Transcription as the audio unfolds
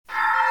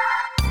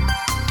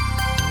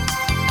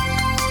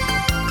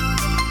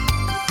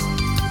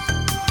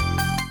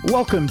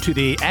Welcome to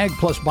the Ag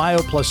Plus Bio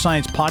Plus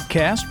Science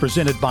podcast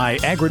presented by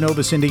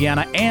AgriNovus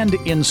Indiana and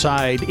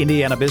Inside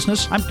Indiana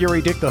Business. I'm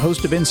Gerry Dick, the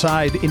host of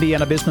Inside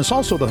Indiana Business,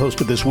 also the host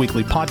of this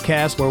weekly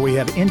podcast where we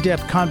have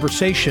in-depth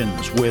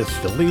conversations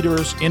with the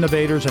leaders,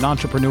 innovators, and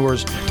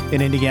entrepreneurs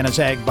in Indiana's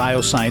ag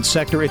bioscience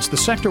sector. It's the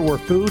sector where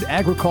food,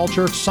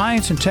 agriculture,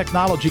 science, and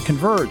technology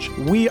converge.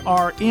 We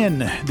are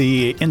in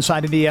the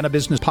Inside Indiana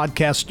Business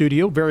podcast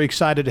studio. Very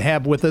excited to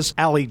have with us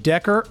Allie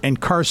Decker and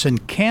Carson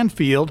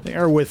Canfield. They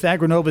are with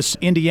AgriNovus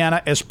Indiana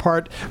as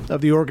part of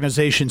the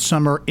organization's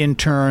summer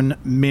intern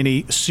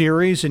mini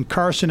series. And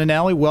Carson and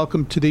Allie,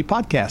 welcome to the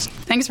podcast.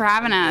 Thanks for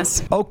having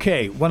us.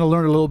 Okay, want to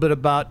learn a little bit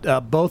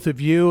about both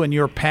of you and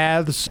your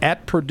paths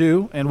at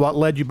Purdue and what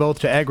led you both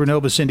to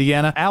AgriNovus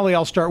Indiana. Allie,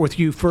 I'll start with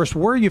you first.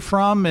 Where are you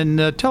from?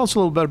 And tell us a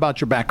little bit about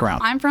your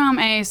background. I'm from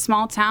a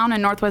small town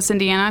in northwest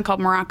Indiana called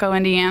Morocco,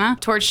 Indiana,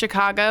 towards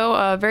Chicago,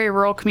 a very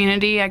rural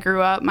community. I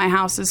grew up, my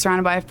house is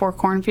surrounded by 4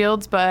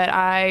 cornfields, but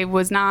I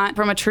was not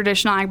from a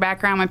traditional ag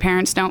background. My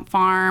parents don't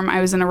farm.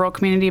 I was in a rural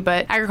community,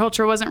 but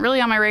agriculture wasn't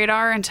really on my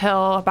radar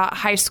until about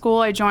high school.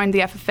 I joined the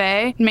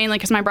FFA, mainly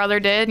because my brother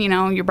did. You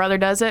know, your brother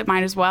does it,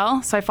 might as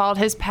well. So I followed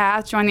his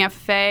path, joined the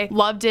FFA,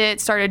 loved it,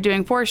 started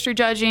doing forestry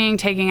judging,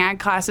 taking ag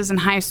classes in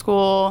high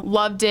school,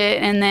 loved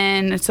it. And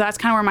then, so that's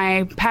kind of where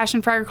my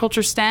passion for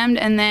agriculture stemmed.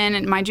 And then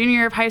in my junior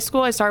year of high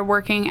school, I started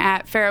working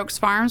at Fair Oaks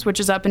Farms, which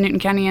is up in Newton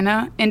County,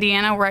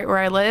 Indiana, right where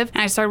I live.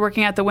 And I started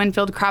working at the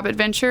Winfield Crop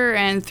Adventure.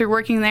 And through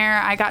working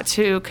there, I got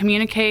to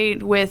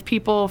communicate with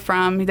people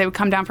they would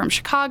come down from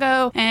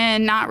Chicago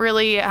and not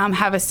really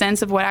have a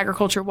sense of what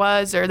agriculture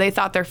was, or they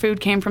thought their food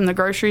came from the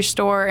grocery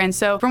store. And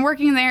so from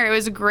working there, it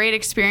was a great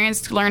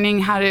experience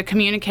learning how to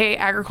communicate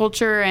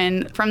agriculture.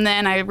 And from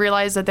then I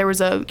realized that there was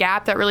a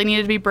gap that really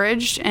needed to be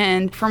bridged.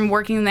 And from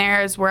working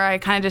there is where I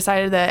kind of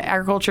decided that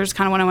agriculture is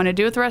kind of what I want to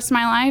do with the rest of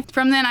my life.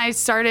 From then I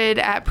started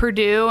at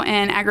Purdue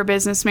in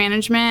agribusiness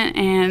management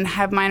and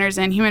have minors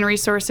in human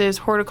resources,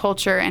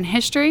 horticulture, and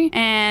history.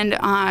 And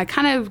I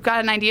kind of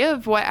got an idea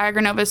of what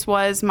AgriNovus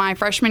was my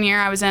freshman year.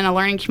 I was in a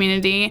learning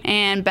community,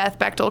 and Beth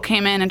Bechtel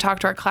came in and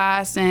talked to our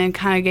class and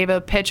kind of gave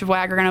a pitch of what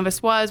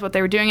AgriNovus was, what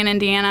they were doing in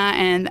Indiana.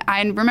 And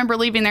I remember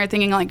leaving there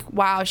thinking like,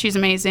 wow, she's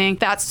amazing.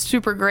 That's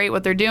super great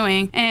what they're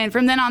doing. And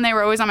from then on, they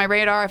were always on my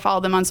radar. I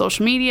followed them on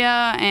social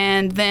media.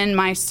 And then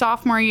my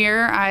sophomore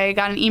year, I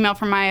got an email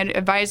from my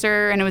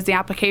advisor, and it was the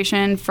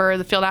application for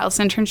the Field Atlas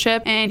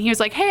internship. And he was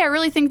like, hey, I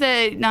really think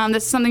that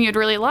this is something you'd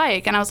really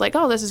like. And I was like,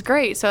 oh, this is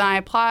great. So I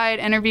applied,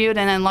 interviewed,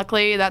 and then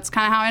luckily that's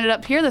kind of how I ended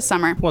up here this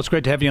summer. Well, it's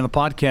great to have you on the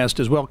podcast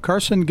as well.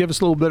 Carson, give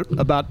us a little bit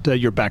about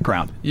your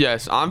background.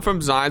 Yes, I'm from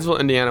Zionsville,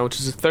 Indiana, which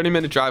is a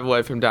 30-minute drive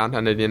away from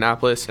downtown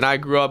Indianapolis. And I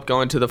grew up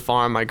going to the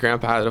farm. My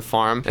grandpa had a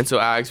farm, and so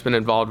ag's been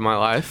involved in my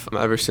life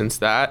ever since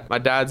that. My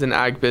dad's in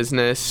ag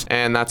business,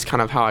 and that's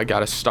kind of how I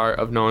got a start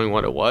of knowing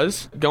what it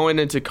was. Going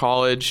into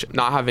college,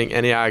 not having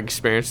any ag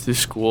experience through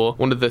school,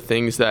 one of the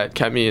things that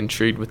kept me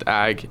intrigued with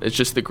ag is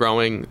just the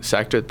growing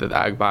sector that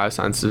ag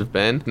biosciences have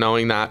been.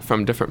 Knowing that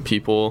from different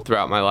people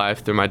throughout my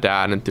life, through my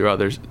dad and through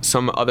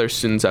some other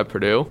students at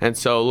Purdue. And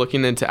so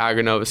looking into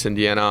AgriNovus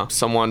Indiana,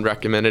 someone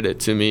recommended it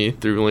to me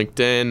through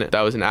LinkedIn.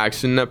 That was an ag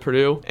student at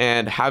Purdue.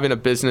 And having a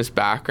business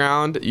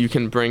background, you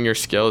can bring your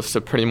skills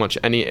to pretty much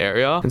any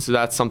area. And so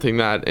that's something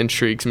that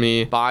intrigues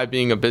me by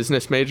being a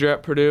business major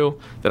at Purdue,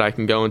 that I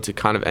can go into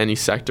kind of any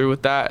sector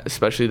with that,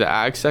 especially the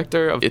ag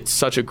sector. It's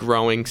such a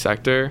growing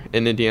sector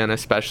in Indiana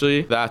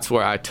especially. That's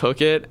where I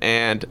took it.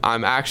 And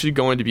I'm actually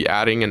going to be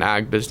adding an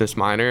ag business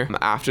minor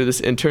after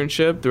this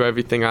internship. Through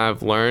everything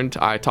I've learned,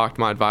 I talked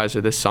to my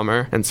advisor this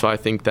summer. And so I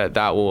think that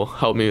will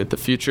help me with the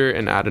future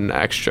and add an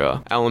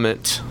extra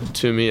element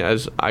to me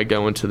as I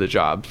go into the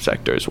job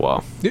sector as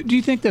well. Do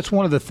you think that's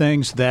one of the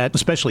things that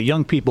especially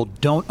young people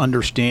don't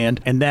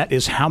understand, and that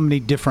is how many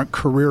different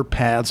career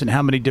paths and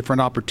how many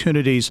different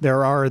opportunities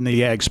there are in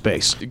the ag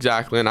space?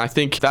 Exactly, and I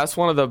think that's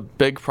one of the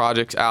big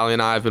projects Allie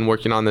and I have been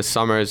working on this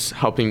summer, is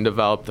helping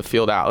develop the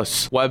Field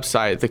Atlas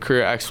website, the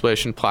career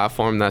exploration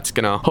platform that's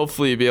going to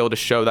hopefully be able to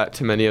show that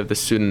to many of the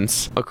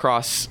students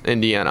across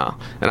Indiana.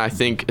 And I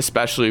think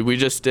especially we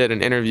just did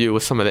an interview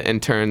with some of the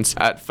interns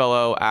at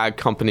fellow ag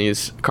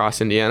companies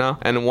across Indiana,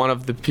 and one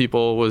of the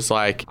people was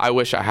like, I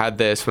wish I had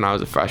this when I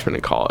was a freshman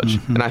in college.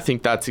 Mm-hmm. And I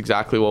think that's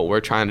exactly what we're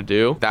trying to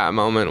do. That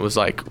moment was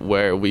like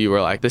where we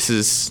were like, this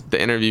is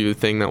the interview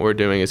thing that we're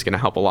doing is going to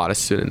help a lot of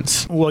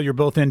students. Well, you're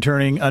both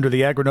interning under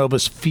the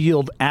AgriNovus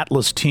Field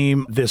Atlas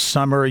team this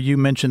summer. You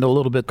mentioned a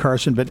little bit,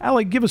 Carson, but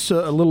Allie, give us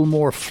a little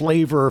more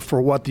flavor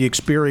for what the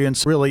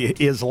experience really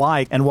is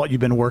like and what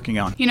you've been working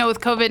on. You know, with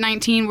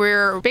COVID-19,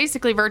 we're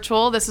basically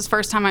virtual. This is the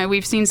first time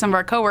we've seen some of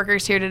our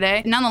coworkers here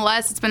today.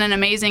 Nonetheless, it's been an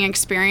amazing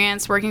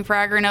experience working for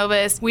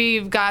AgriNovus.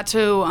 We've got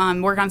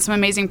to work on some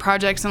amazing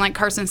projects, and like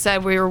Carson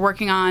said, we were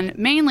working on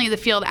mainly the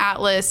Field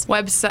Atlas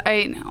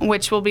website,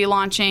 which will be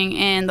launching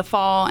in the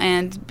fall.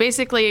 And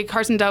basically,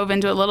 Carson dove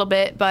into it a little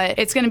bit, but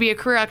it's going to be a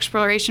career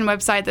exploration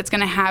website that's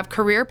going to have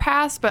career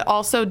paths, but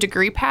also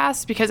degree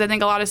paths, because I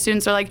think a lot of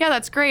students are like, yeah,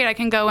 that's great, I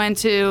can go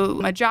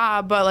into a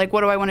job, but like,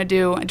 what do I want to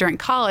do during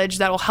college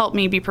that will help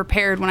me be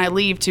prepared when I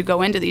leave to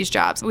go into these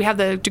jobs? We have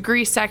the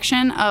degree section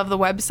section of the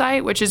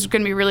website, which is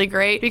going to be really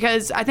great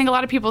because I think a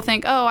lot of people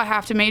think, oh, I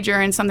have to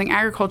major in something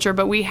agriculture,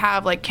 but we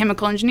have like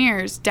chemical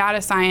engineers,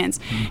 data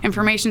science,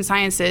 information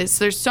sciences.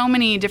 So there's so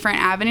many different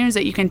avenues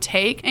that you can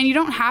take, and you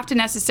don't have to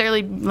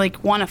necessarily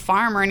like want to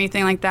farm or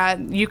anything like that.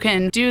 You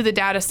can do the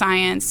data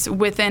science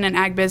within an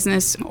ag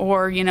business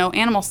or,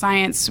 animal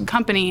science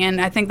company.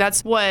 And I think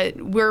that's what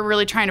we're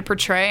really trying to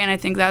portray. And I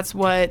think that's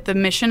what the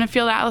mission of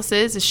Field Atlas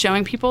is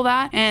showing people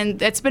that.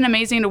 And it's been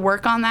amazing to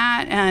work on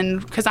that.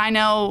 And because I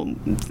know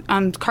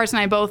Carson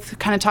and I both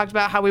kind of talked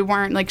about how we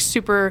weren't like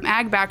super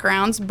ag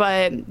backgrounds,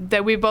 but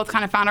that we both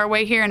kind of found our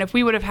way here. And if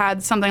we would have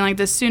had something like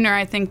this sooner,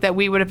 I think that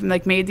we would have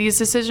like made these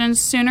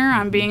decisions sooner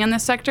on being in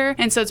this sector.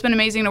 And so it's been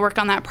amazing to work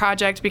on that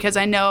project because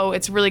I know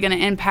it's really going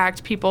to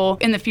impact people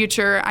in the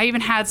future. I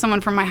even had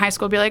someone from my high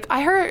school be like,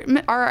 I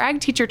heard our ag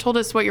teacher told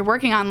us what you're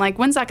working on. Like,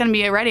 when's that going to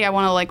be ready? I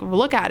want to like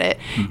look at it.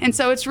 And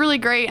so it's really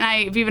great. And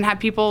I've even had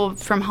people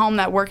from home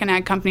that work in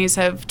ag companies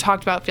have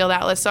talked about Field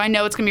Atlas. So I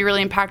know it's going to be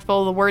really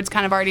impactful. The word's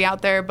kind of already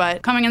out there,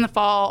 but coming in the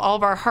fall, all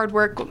of our hard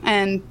work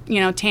and,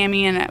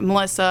 Tammy and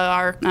Melissa,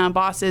 our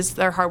bosses,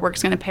 their hard work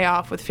is going to pay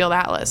off with Field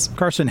Atlas.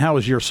 Carson, how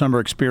has your summer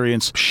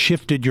experience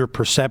shifted your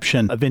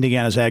perception of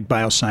Indiana's ag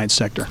bioscience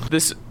sector?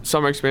 This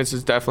summer experience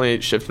has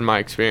definitely shifted my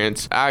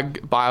experience.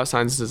 Ag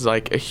biosciences is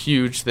like a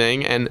huge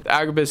thing, and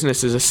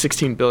agribusiness is a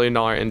 $16 billion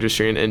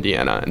industry in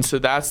Indiana. And so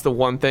that's the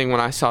one thing when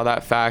I saw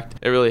that fact,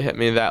 it really hit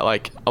me that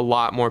like a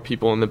lot more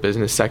people in the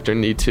business sector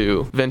need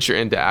to venture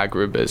into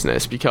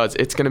agribusiness because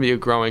it's going to be a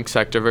growing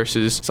sector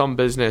versus some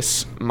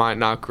business might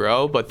not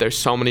grow, but there's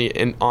so many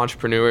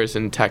entrepreneurs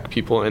and tech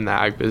people in the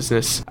ag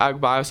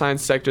bioscience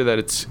sector that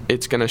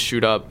it's going to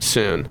shoot up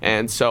soon.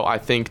 And so I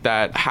think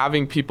that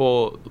having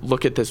people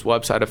look at this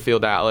website of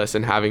Field Atlas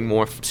and having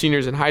more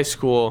seniors in high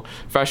school,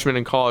 freshmen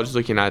in college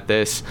looking at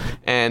this,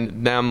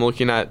 and them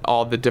looking at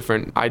all the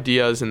different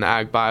ideas in the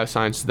ag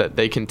biosciences that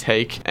they can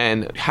take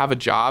and have a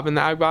job in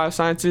the ag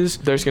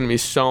biosciences, there's going to be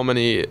so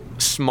many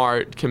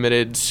smart,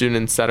 committed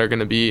students that are going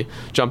to be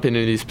jumping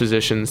into these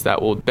positions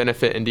that will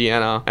benefit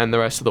Indiana and the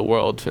rest of the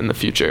world in the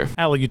future.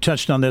 Allie, you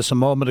touched on this a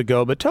moment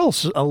ago, but tell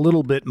us a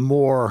little bit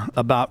more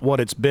about what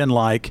it's been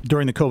like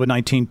during the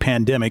COVID-19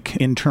 pandemic,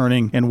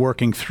 interning and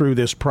working through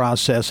this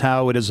process,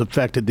 how it has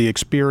affected the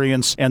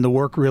experience and the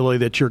work really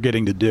that you're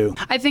getting to do.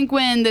 I think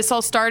when this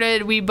all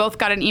started, we both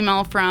got an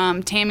email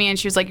from Tammy, and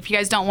she was like, if you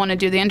guys don't want to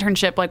do the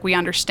internship, like, we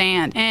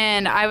understand.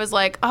 And I was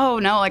like, oh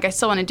no, like, I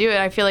still want to do it.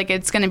 I feel like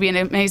it's going to be an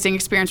amazing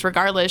experience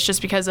regardless,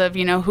 just because of,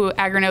 who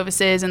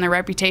AgriNovus is and their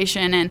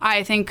reputation. And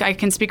I think I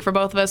can speak for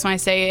both of us when I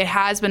say it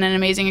has been an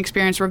amazing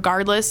experience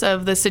regardless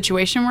of the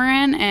situation we're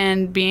in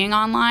and being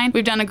online.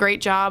 We've done a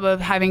great job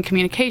of having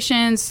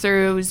communications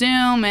through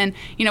Zoom, and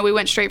we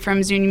went straight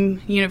from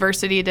Zoom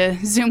University to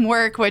Zoom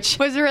work, which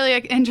was really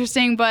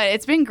interesting, but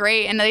it's been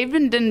great. And they've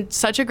been doing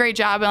such a great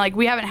job. And like,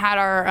 we haven't had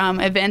our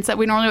events that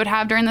we normally would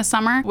have during the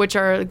summer, which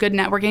are good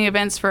networking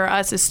events for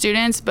us as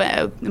students.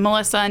 But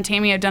Melissa and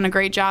Tammy have done a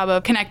great job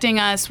of connecting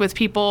us with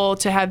people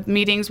to have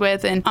meetings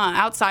with and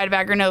outside of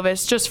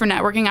AgriNovus just for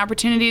networking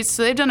opportunities.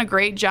 So they've done a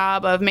great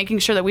job of making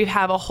sure that we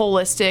have a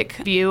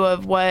holistic view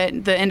of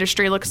what the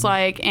industry looks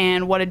like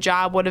and what a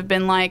job would have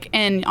been like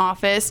in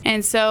office.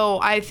 And so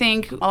I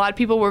think a lot of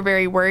people were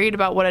very worried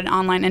about what an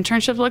online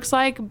internship looks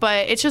like,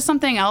 but it's just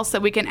something else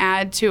that we can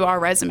add to our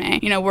resume.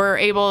 We're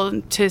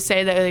able to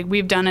say that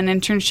we've done an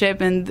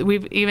internship, and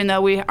even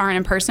though we aren't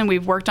in person,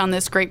 we've worked on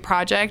this great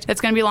project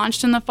that's going to be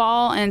launched in the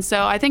fall. And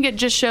so I think it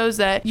just shows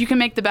that you can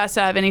make the best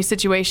out of any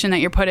situation that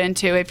you're put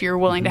into if you're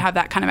willing to have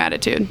that kind of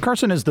attitude.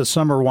 Carson, as the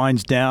summer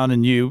winds down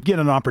and you get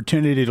an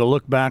opportunity to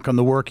look back on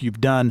the work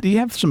you've done, do you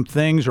have some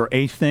things or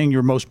a thing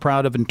you're most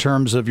proud of in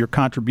terms of your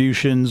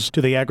contributions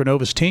to the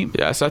AgriNovus team?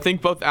 Yes, I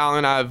think both Allie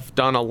and I have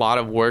done a lot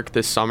of work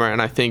this summer,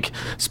 and I think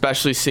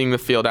especially seeing the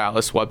Field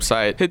Atlas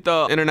website hit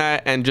the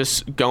internet and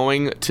just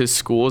going to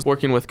schools,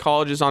 working with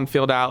colleges on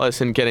Field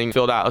Atlas and getting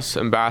Field Atlas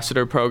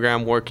Ambassador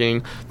Program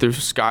working through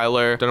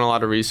Skylar, done a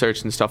lot of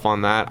research and stuff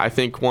on that. I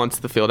think once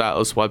the Field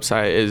Atlas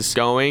website is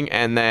going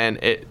and then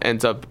it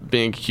ends up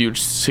being a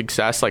huge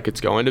success like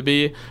it's going to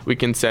be, we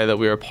can say that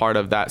we were part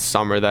of that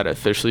summer that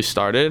officially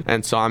started.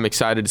 And so I'm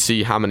excited to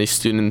see how many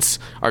students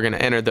are going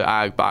to enter the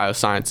ag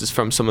biosciences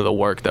from some of the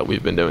work that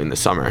we've been doing this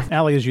summer.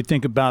 Allie, as you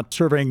think about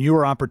surveying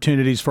your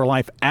opportunities for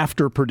life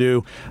after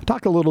Purdue,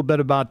 talk a little bit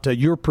about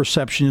your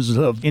perceptions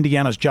of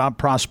Indiana's job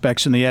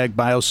prospects in the ag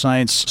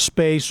bioscience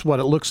space, what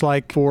it looks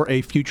like for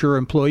a future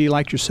employee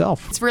like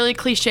yourself. It's really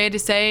cliche to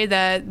say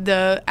that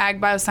the ag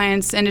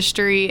bioscience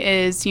industry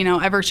is,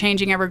 ever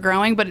changing, ever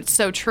growing, but it's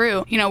so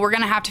true. We're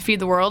going to have to feed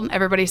the world.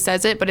 Everybody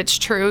says it, but it's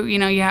true.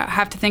 You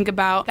have to think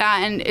about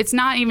that. And it's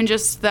not even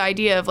just the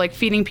idea of like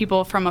feeding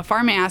people from a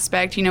farming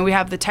aspect. We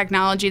have the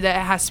technology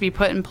that has to be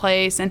put in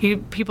place, and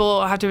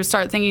people have to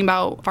start thinking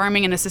about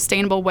farming in a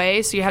sustainable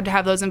way. So you have to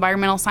have those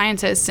environmental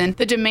scientists, and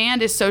the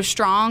demand is so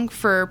strong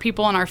for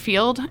people in our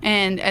field,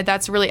 and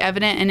that's really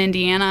evident in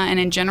Indiana and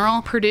in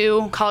general.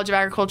 Purdue College of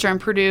Agriculture and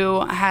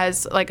Purdue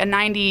has like a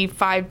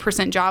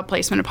 95% job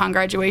placement upon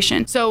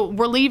graduation. So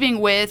we're leaving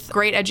with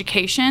great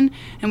education,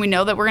 and we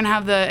know that we're going to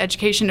have the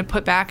education to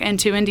put back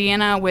into to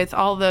Indiana with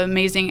all the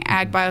amazing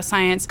ag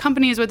bioscience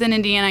companies within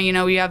Indiana. You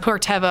know, we have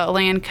Corteva,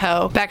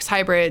 Elanco, Bex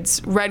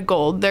Hybrids, Red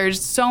Gold.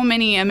 There's so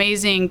many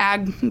amazing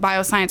ag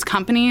bioscience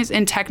companies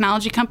and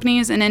technology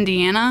companies in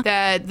Indiana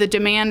that the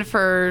demand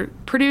for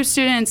Purdue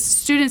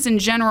students in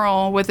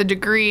general with a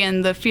degree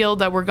in the field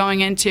that we're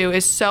going into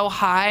is so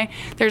high.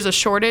 There's a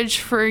shortage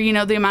for, you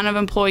know, the amount of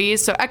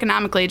employees. So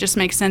economically, it just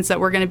makes sense that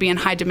we're going to be in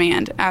high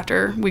demand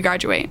after we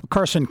graduate.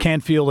 Carson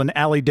Canfield and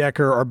Allie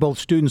Decker are both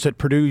students at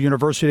Purdue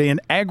University and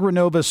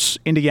AgriNovus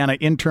Indiana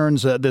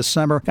interns this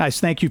summer. Guys,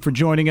 thank you for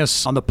joining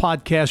us on the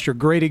podcast. You're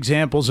great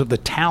examples of the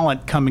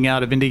talent coming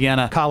out of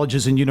Indiana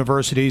colleges and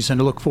universities,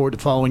 and I look forward to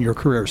following your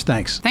careers.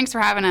 Thanks. Thanks for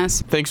having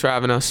us. Thanks for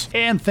having us.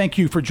 And thank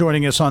you for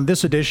joining us on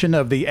this edition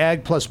of the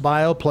Ag Plus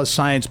Bio Plus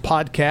Science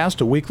podcast,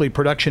 a weekly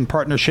production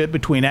partnership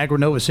between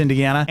AgriNovus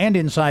Indiana and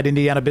Inside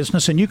Indiana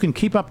Business. And you can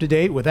keep up to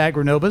date with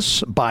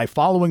AgriNovus by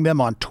following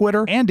them on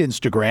Twitter and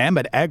Instagram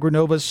at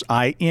AgriNovus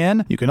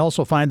IN. You can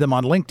also find them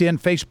on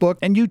LinkedIn, Facebook,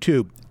 and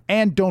YouTube.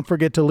 And don't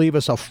forget to leave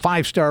us a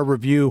 5-star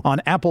review on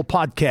Apple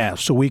Podcasts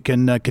so we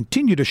can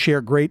continue to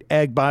share great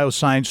ag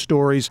bioscience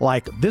stories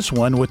like this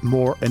one with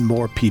more and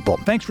more people.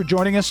 Thanks for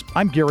joining us.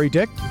 I'm Gerry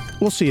Dick.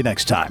 We'll see you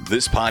next time.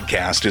 This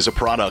podcast is a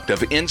product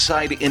of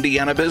Inside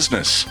Indiana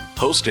Business,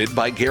 hosted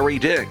by Gerry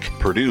Dick,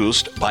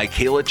 produced by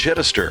Kayla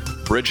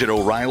Chittister, Bridget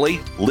O'Reilly,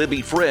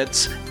 Libby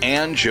Fritz,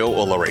 and Joe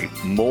Ullery.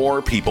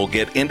 More people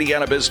get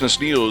Indiana business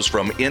news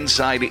from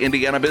Inside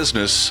Indiana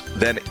Business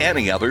than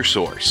any other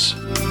source.